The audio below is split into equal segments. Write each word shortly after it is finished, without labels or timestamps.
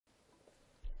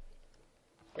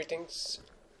Greetings,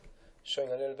 showing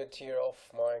a little bit here of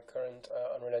my current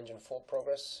Unreal Engine 4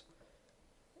 progress,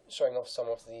 showing off some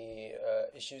of the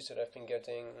issues that I've been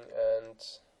getting, and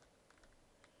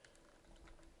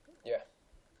yeah,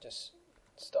 just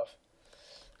stuff.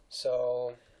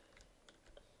 So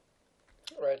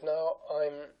right now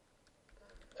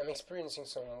I'm experiencing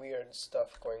some weird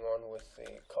stuff going on with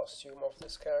the costume of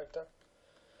this character.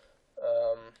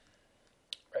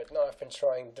 Right now I've been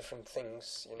trying different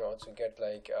things, to get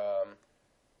like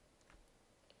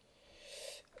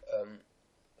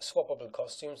swappable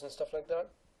costumes and stuff like that.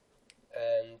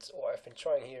 And what I've been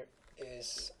trying here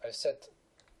is I've set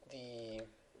the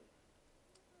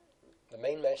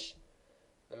main mesh,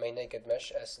 the main naked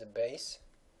mesh, as the base,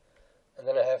 and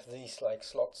then I have these like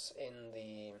slots in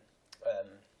the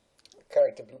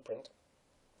character blueprint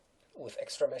with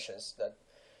extra meshes that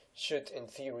should in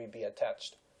theory be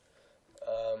attached.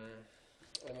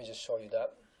 Let me just show you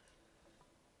that.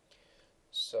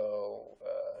 So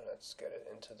let's get it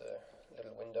into the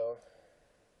little window.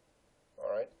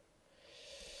 Alright.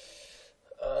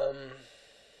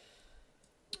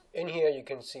 In here you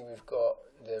can see we've got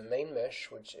the main mesh,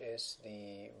 which is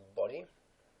the body.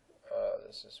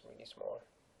 This is really small.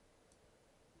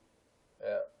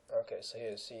 Yeah, okay, so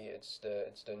here you see it's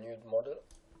the nude model.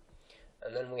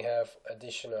 And then we have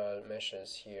additional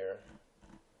meshes here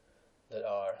that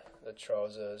are the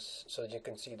trousers, so you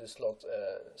can see the slot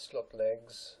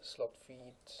legs, slot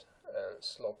feet, and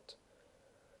slot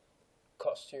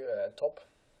costume top.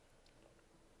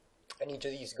 And each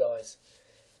of these guys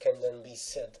can then be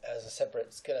set as a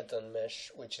separate skeleton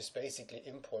mesh, which is basically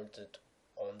imported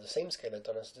on the same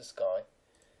skeleton as this guy.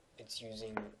 It's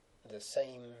using the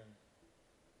same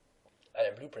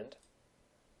blueprint.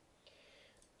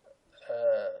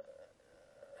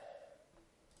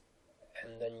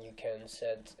 And then you can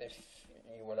set, if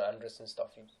you want to undress and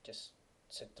stuff, you just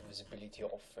set the visibility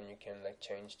off, and you can like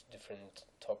change the different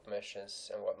top meshes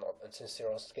and whatnot. And since they're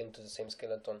all skinned to the same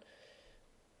skeleton,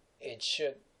 it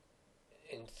should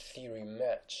in theory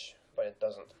match, but it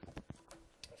doesn't.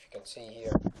 If you can see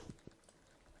here,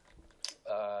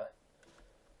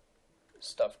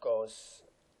 stuff goes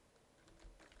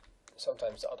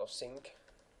sometimes out of sync.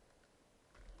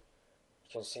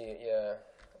 You can see, yeah,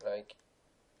 like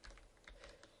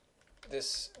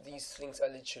these things are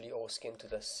literally all skinned to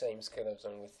the same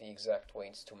skeleton with the exact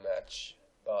weights to match,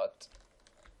 but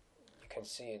you can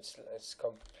see it's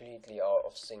completely out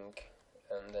of sync,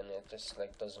 and then it just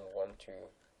like doesn't want to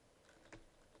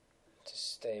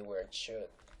stay where it should,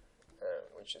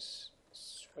 which is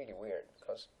really weird,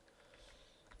 because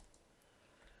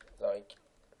like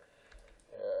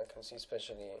I can see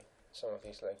especially some of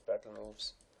these like battle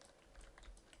moves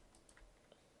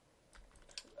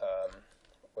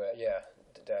where, yeah,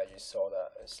 there you saw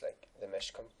that it's like the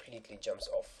mesh completely jumps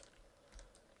off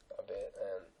a bit,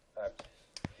 and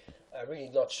I'm really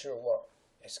not sure what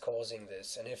is causing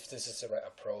this, and if this is the right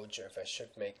approach, or if I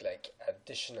should make like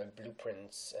additional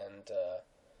blueprints and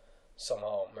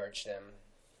somehow merge them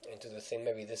into the thing.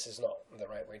 Maybe this is not the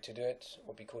right way to do it.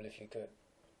 Would be cool if you could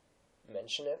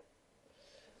mention it.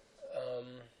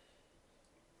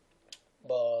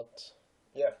 But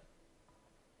yeah,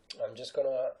 I'm just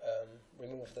gonna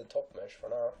remove the top mesh for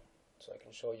now, so I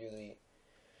can show you the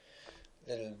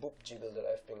little boob jiggle that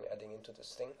I've been adding into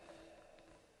this thing.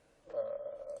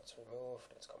 Let's remove,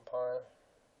 let's compile,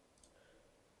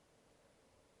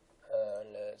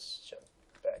 and let's jump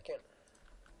back in.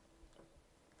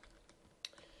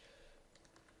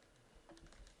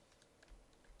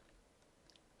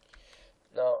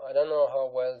 Now, I don't know how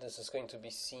well this is going to be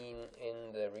seen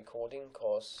in the recording,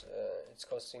 cause it's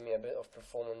costing me a bit of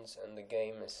performance and the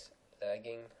game is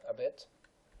lagging a bit.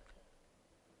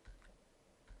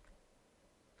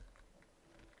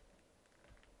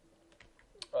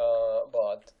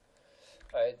 But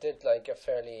I did like a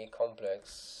fairly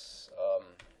complex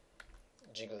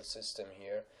jiggle system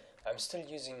here. I'm still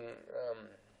using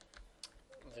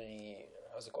the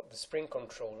spring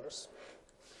controllers,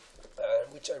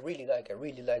 which I really like. I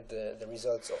really like the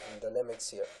results of the dynamics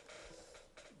here.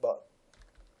 But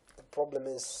the problem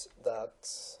is that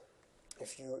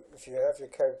if you have your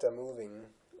character moving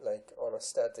like on a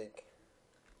static,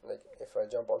 like if I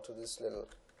jump onto this little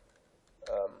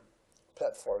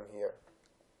platform here,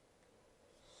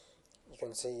 you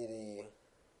can see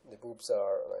the boobs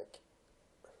are like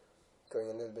going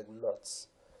a little bit nuts,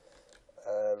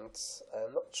 and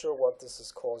I'm not sure what this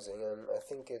is causing, and I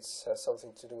think it has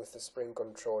something to do with the spring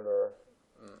controller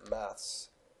maths,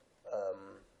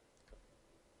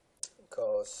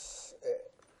 because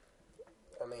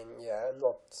I mean, yeah,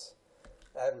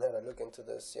 I haven't had a look into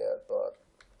this yet, but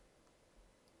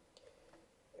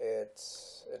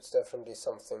it's definitely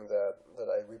something that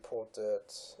I reported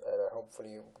and I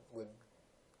hopefully would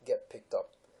get picked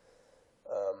up.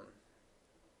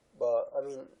 But I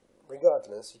mean,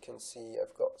 regardless, you can see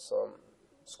I've got some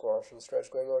squash and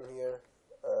stretch going on here,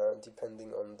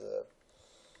 depending on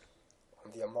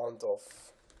the amount of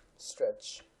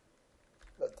stretch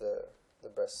that the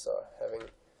breasts are having.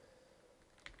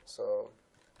 So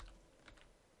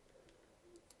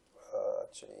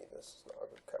actually, this is not a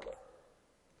good camera.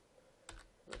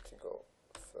 I need to go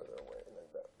further away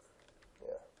like that.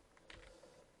 Yeah,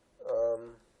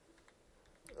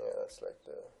 that's like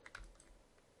the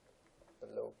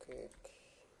low kick,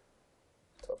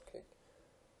 top kick,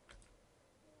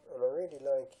 and I really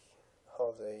like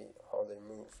how they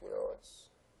move. You know, it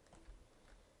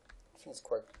feels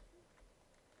quite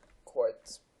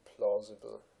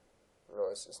plausible. You know,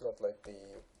 it's not like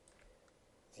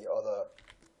the other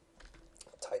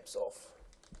types of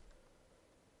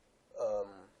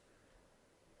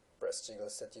breast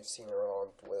jiggles that you've seen around,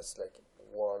 where it's like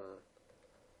one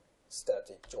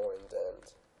static joint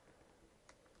and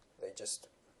they just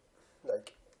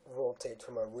like rotate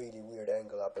from a really weird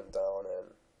angle up and down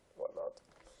and whatnot.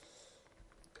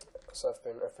 So I've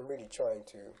been really trying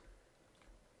to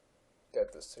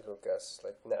get this to look as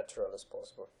like natural as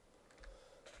possible.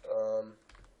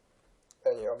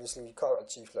 And yeah, obviously you can't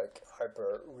achieve like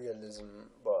hyper realism,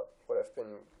 but what I've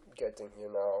been getting here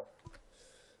now,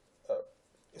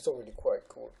 it's already quite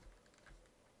cool.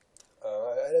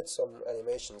 I added some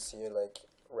animations here, like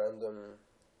random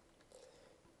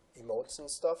emotes and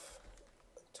stuff,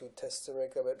 to test the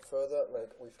rig a bit further.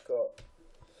 Like we've got,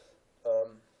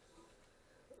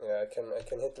 yeah, I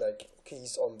can hit like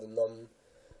keys on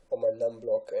my num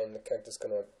block, and the character's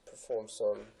gonna perform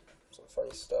some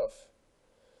funny stuff.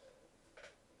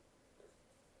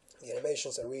 The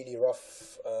animations are really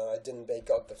rough. I didn't bake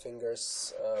out the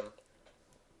fingers,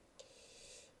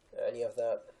 any of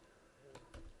that.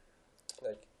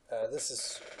 Like this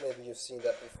is, maybe you've seen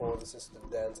that before. This is the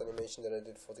dance animation that I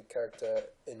did for the character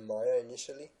in Maya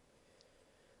initially.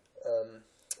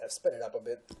 I've sped it up a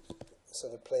bit, so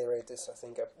the play rate is I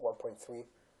think at 1.3,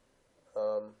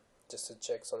 just to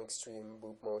check some extreme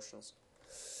boob motions.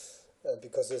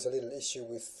 Because there's a little issue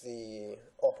with the,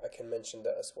 I can mention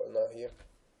that as well now here.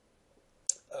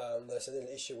 There's a little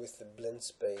issue with the blend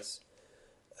space.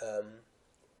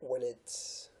 When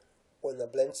the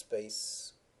blend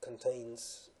space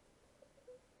contains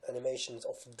animations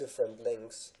of different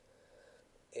lengths,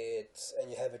 and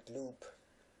you have it loop,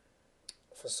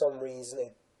 for some reason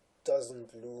it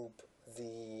doesn't loop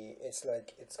it's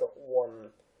like it's got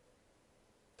one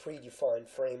predefined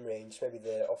frame range, maybe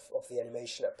of the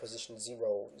animation at position 0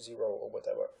 or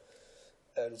whatever,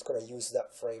 and it's going to use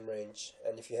that frame range.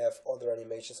 And if you have other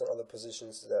animations and other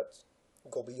positions that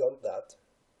go beyond that,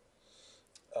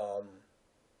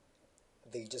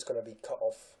 they're just going to be cut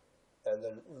off and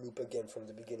then loop again from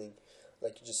the beginning,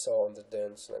 like you just saw on the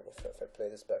dance. Like if I play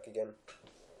this back again,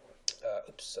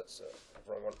 oops, that's the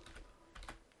wrong one.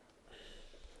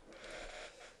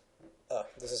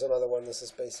 This is another one. This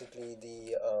is basically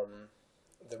the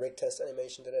rig test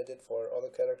animation that I did for other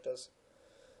characters.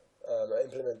 I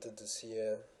implemented this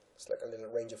here. It's like a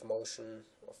little range of motion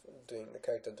of the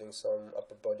character doing some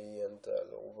upper body and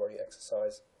lower body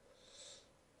exercise,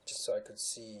 just so I could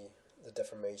see the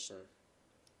deformation.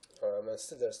 And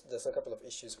still there's a couple of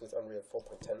issues with Unreal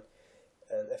 4.10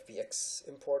 and FBX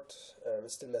import.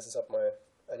 It still messes up my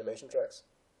animation tracks,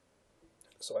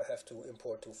 so I have to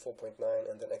import to 4.9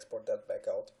 and then export that back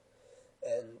out.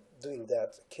 And doing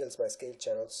that kills my scale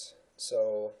channels,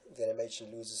 so the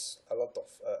animation loses a lot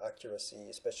of accuracy,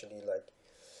 especially like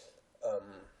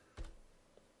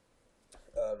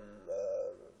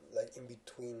in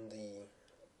between the.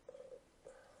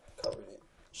 Can't really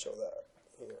show that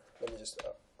here. Let me just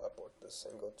abort this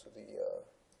and go to the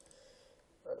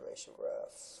animation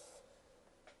graph.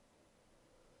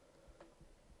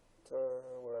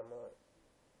 Where am I?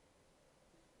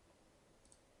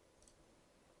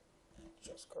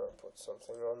 Just gonna put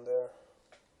something on there.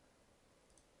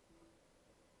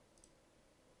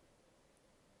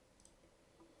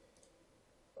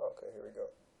 Okay, here we go.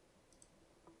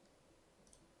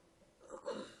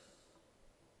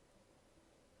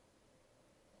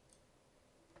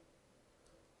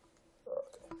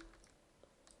 Okay.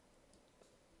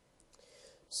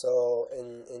 So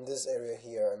in this area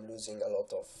here, I'm losing a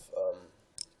lot of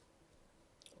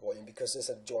volume because there's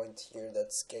a joint here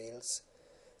that scales,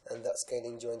 and that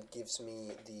scaling joint gives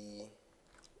me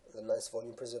the nice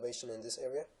volume preservation in this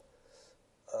area.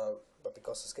 But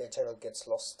because the scale channel gets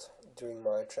lost during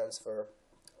my transfer,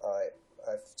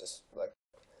 I've just like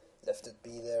left it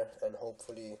be there, and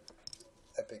hopefully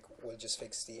Epic will just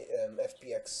fix the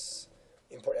FBX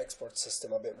import-export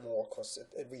system a bit more, because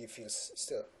it really feels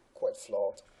still quite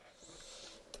flawed.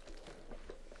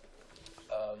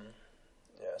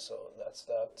 Yeah, so that's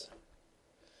that.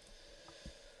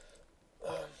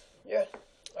 Yeah,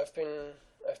 I've been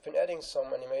adding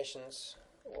some animations.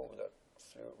 Oh, that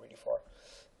flew really far.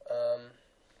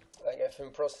 Like I've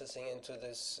been processing into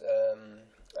this.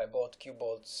 I bought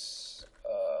Cubold's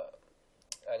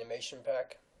animation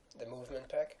pack, the movement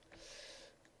pack,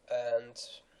 and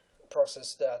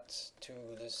processed that to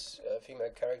this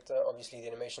female character. Obviously, the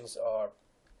animations are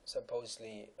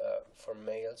supposedly for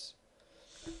males,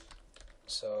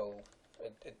 so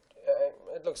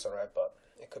it looks alright, but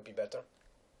it could be better.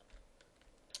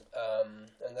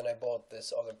 And then I bought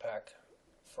this other pack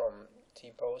from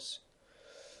T-Pose,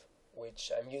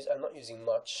 which I'm not using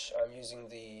much. I'm using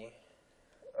the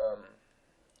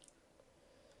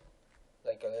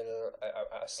like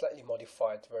a slightly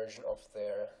modified version of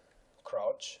their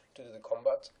crouch to do the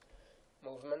combat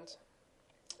movement,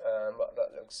 but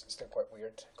that looks still quite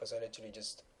weird, because I literally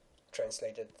just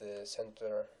translated the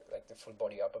center, like the full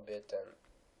body up a bit, and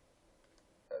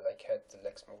like had the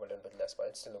legs move a little bit less, but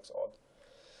it still looks odd.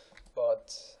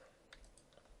 But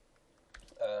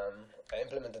I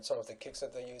implemented some of the kicks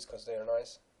that they use because they are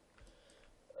nice.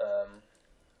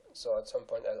 So at some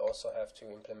point I'll also have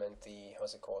to implement the,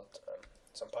 how's it called,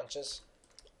 some punches.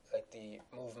 Like the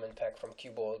movement pack from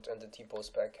Cubold and the T-Pose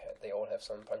pack, they all have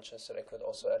some punches that I could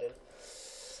also add in.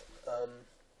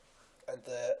 And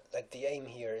the aim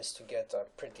here is to get a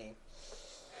pretty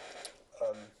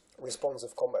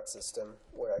responsive combat system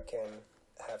where I can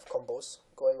have combos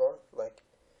going on. Like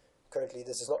currently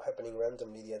this is not happening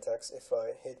randomly, the attacks. If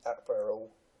I hit up arrow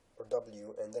or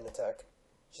W and then attack,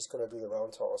 she's gonna do the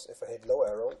round toss. If I hit low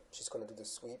arrow, she's gonna do the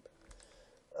sweep.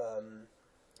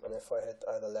 And if I hit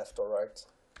either left or right,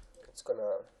 it's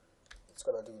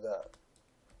gonna do that,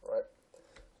 right?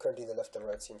 Currently the left and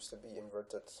right seems to be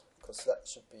inverted, because that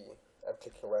should be, I'm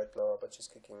clicking right now, but she's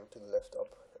clicking to the left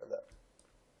up, and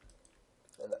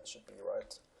that should be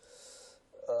right.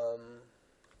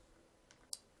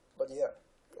 But yeah,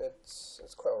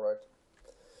 it's quite alright.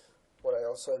 What I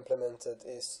also implemented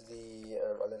is the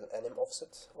a little anim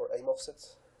offset, or aim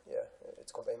offset. Yeah,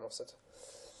 it's called aim offset.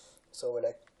 So when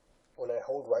I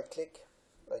hold right click,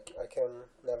 like I can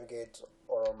navigate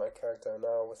around my character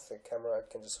now with the camera, I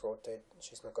can just rotate.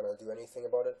 She's not gonna do anything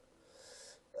about it.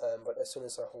 But as soon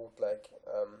as I hold like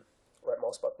right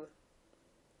mouse button,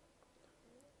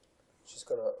 she's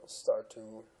gonna start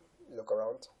to look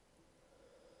around.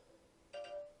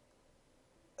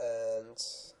 And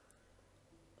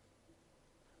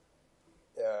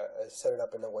yeah, I set it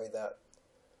up in a way that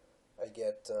I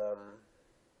get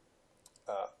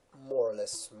more or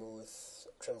less smooth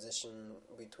transition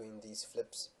between these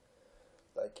flips,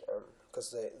 like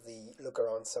because the look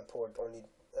around support only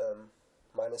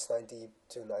minus 90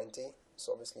 to 90,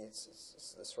 so obviously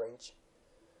it's this range.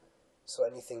 So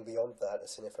anything beyond that,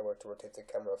 as in if I were to rotate the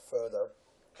camera further,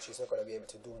 she's not going to be able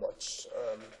to do much.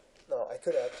 Now I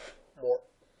could add more,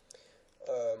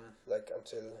 like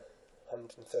until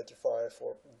 135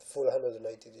 or full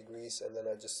 180 degrees, and then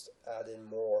I just add in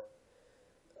more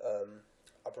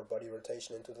upper body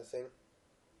rotation into the thing.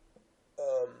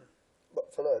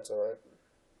 But for now it's alright.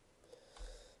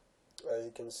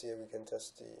 You can see we can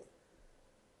test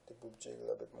the boob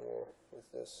jiggle a bit more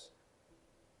with this.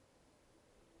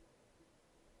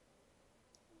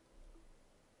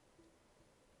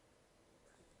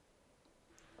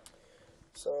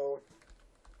 So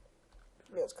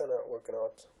yeah, it's kind of working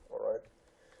out alright.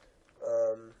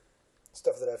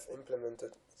 Stuff that I've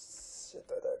implemented, shit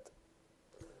like that.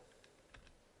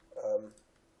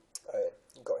 I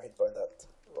got hit by that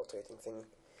rotating thing.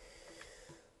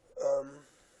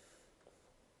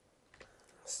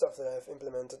 Stuff that I've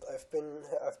implemented, I've been.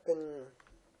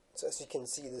 So as you can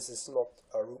see, this is not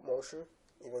a root motion,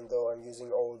 even though I'm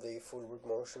using all the full root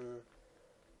motion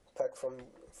pack from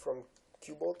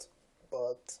Cubold,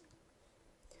 but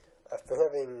I've been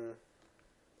having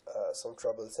some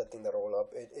trouble setting that all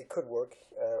up. It could work.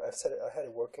 I had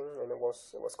it working, and it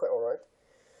was quite alright.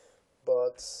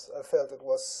 But I felt it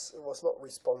was not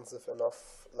responsive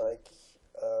enough. Like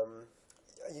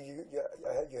you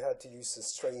had to use the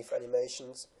strafe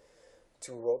animations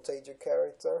to rotate your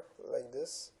character like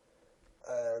this,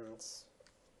 and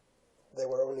there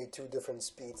were only two different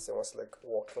speeds. There was like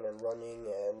walking and running,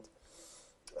 and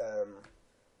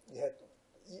it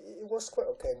was quite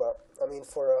okay. But I mean,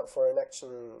 for an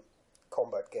action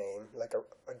combat game, like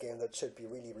a game that should be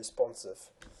really responsive,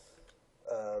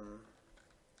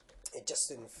 it just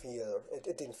didn't feel.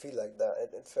 It didn't feel like that.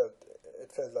 It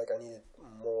it felt like I needed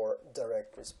more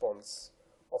direct response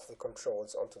of the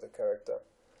controls onto the character.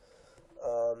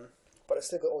 But I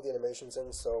still got all the animations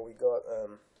in, so we got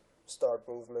start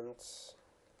movement,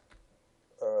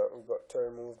 we got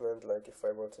turn movement, like if I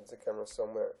rotate the camera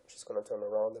somewhere, she's gonna turn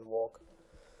around and walk.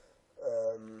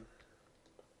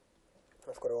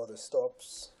 I've got all the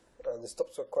stops, and the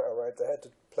stops were quite alright. I had to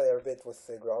play a bit with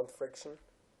the ground friction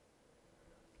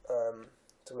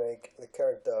to make the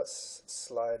characters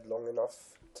slide long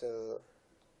enough till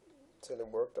it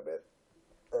worked a bit.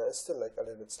 It's still like a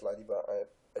little bit slidey, but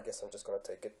I guess I'm just gonna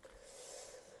take it.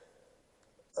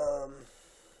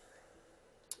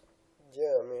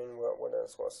 Yeah, I mean, what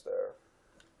else was there?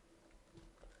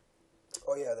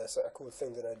 Oh yeah, there's a cool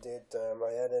thing that I did.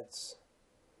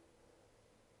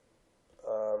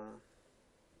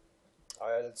 I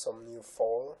added some new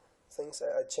fall things.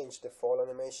 I changed the fall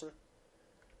animation.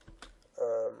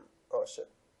 Oh shit.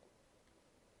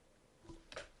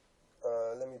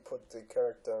 Let me put the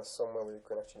character somewhere where you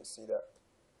can actually see that,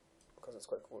 because it's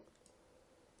quite cool.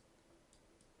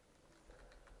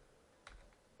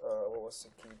 What was the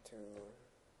key to...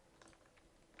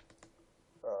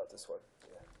 this one,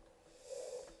 yeah.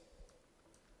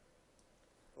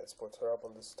 Let's put her up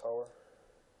on this tower.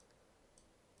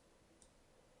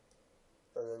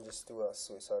 And then just do a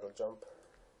suicidal jump.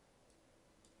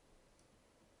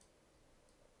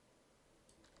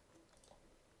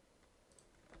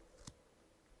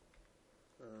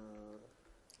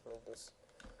 Like this.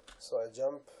 So I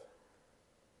jump.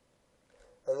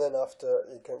 And then after,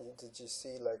 did you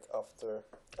see, like after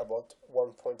about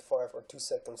 1.5 or 2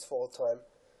 seconds fall time,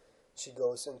 she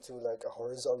goes into like a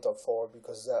horizontal fall,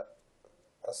 because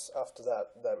after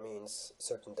that means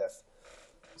certain death.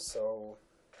 So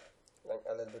like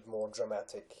a little bit more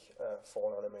dramatic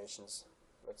fall animations.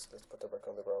 Let's put her back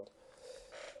on the ground.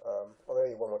 Or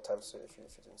maybe one more time, so if you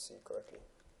didn't see it correctly.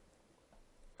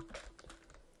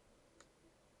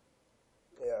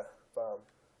 Yeah, bam.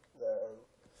 Then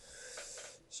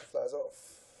she flies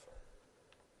off.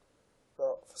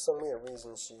 Now, for some weird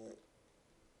reason, she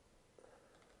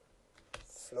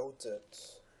floated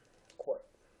quite,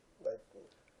 like,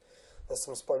 there's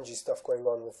some spongy stuff going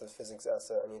on with the physics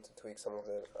asset. I need to tweak some of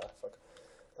the,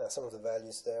 some of the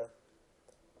values there.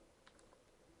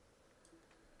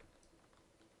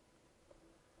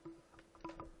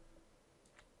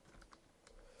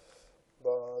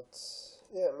 But,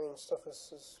 yeah, I mean, stuff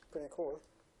is pretty cool.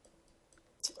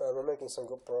 We're making some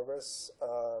good progress.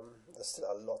 There's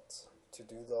still a lot to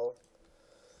do, though.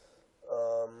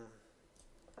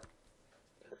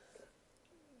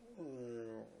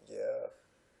 Yeah.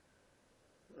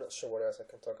 Not sure what else I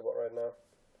can talk about right now.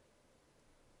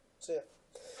 So yeah,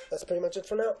 that's pretty much it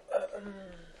for now.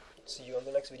 See you on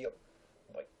the next video.